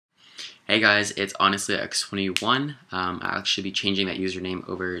Hey guys, it's honestly X21. I'll actually be changing that username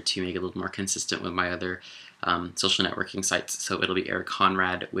over to make it a little more consistent with my other social networking sites. So it'll be Eric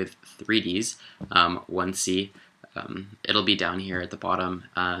Conrad with 3Ds, 1C. It'll be down here at the bottom.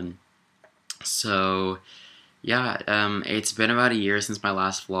 It's been about a year since my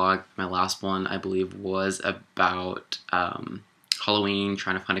last vlog. My last one, I believe, was about Halloween,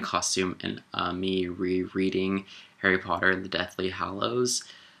 trying to find a costume, and me rereading Harry Potter and the Deathly Hallows.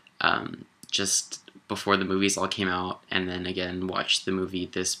 Just before the movies all came out, and then again watched the movie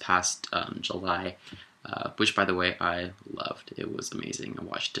this past July, which by the way I loved. It was amazing. I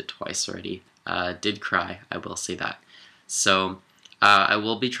watched it twice already. Did cry, I will say that. So I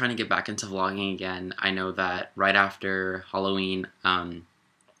will be trying to get back into vlogging again. I know that right after Halloween, one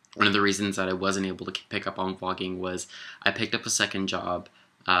of the reasons that I wasn't able to pick up on vlogging was I picked up a second job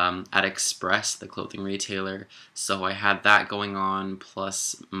at Express, the clothing retailer. So I had that going on,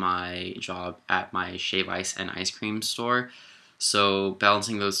 plus my job at my shave ice and ice cream store. So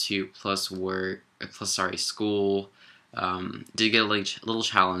balancing those two plus school, did get a little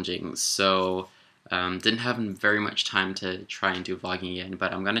challenging. So didn't have very much time to try and do vlogging again,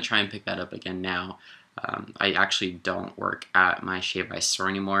 but I'm gonna try and pick that up again now. I actually don't work at my shave ice store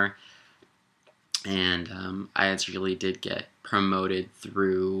anymore, and I actually did get promoted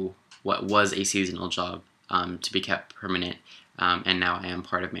through what was a seasonal job to be kept permanent, and now I am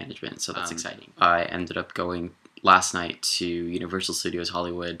part of management, so that's exciting. I ended up going last night to Universal Studios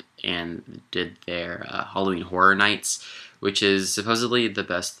Hollywood and did their Halloween Horror Nights, which is supposedly the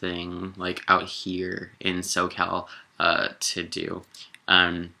best thing like out here in SoCal to do,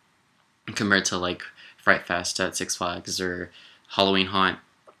 compared to like Fright Fest at Six Flags or Halloween Haunt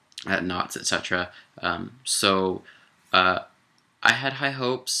at Knott's, etc. I had high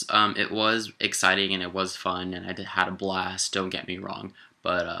hopes. It was exciting and it was fun, and I had a blast, don't get me wrong,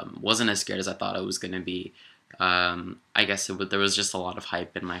 but wasn't as scared as I thought it was going to be. I guess there was just a lot of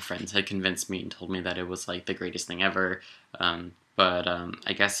hype, and my friends had convinced me and told me that it was like the greatest thing ever. I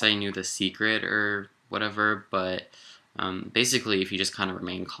guess I knew the secret or whatever, but basically if you just kind of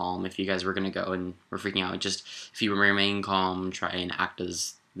remain calm, if you guys were going to go and were freaking out, just if you remain calm, try and act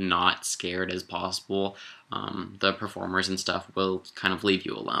as not scared as possible, the performers and stuff will kind of leave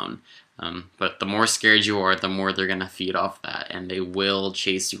you alone. But the more scared you are, the more they're gonna feed off that, and they will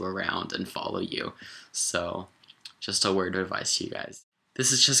chase you around and follow you. So just a word of advice to you guys.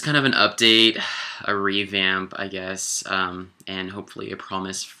 This is just kind of an update, a revamp, I guess, and hopefully a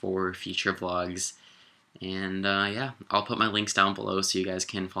promise for future vlogs. And yeah, I'll put my links down below so you guys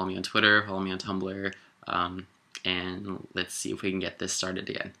can follow me on Twitter, follow me on Tumblr, and let's see if we can get this started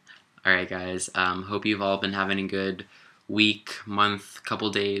again. Alright guys, hope you've all been having a good week, month,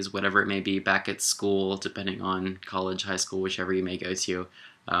 couple days, whatever it may be, back at school, depending on college, high school, whichever you may go to.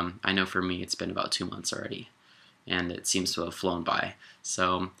 I know for me it's been about 2 months already, and it seems to have flown by.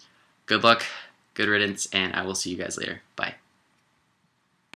 So good luck, good riddance, and I will see you guys later. Bye.